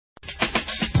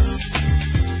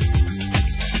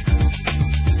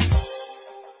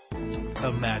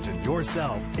Imagine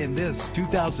yourself in this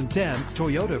 2010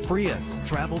 Toyota Prius.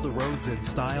 Travel the roads in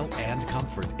style and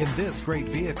comfort in this great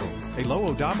vehicle. A low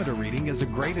odometer reading is a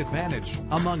great advantage,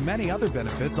 among many other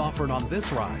benefits offered on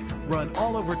this ride. Run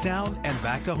all over town and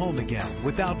back to home again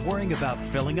without worrying about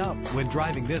filling up when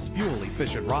driving this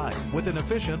fuel-efficient ride. With an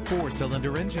efficient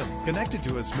 4-cylinder engine connected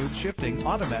to a smooth shifting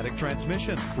automatic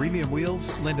transmission. Premium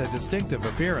wheels lend a distinctive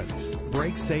appearance.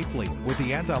 Brake safely with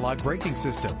the anti-lock braking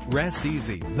system. Rest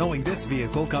easy knowing this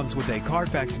vehicle comes with a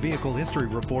Carfax Vehicle History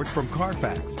Report from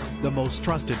Carfax, the most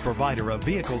trusted provider of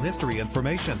vehicle history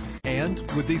information. And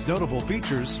with these notable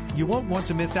features, you won't want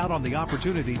to miss out on the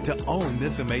opportunity to own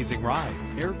this amazing ride.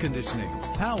 Air conditioning,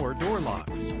 power door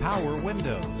locks, power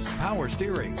windows, power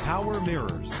steering, power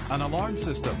mirrors, an alarm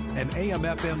system, an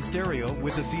AM/FM stereo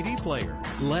with a CD player.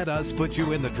 Let us put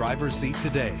you in the driver's seat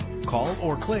today. Call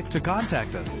or click to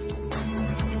contact us.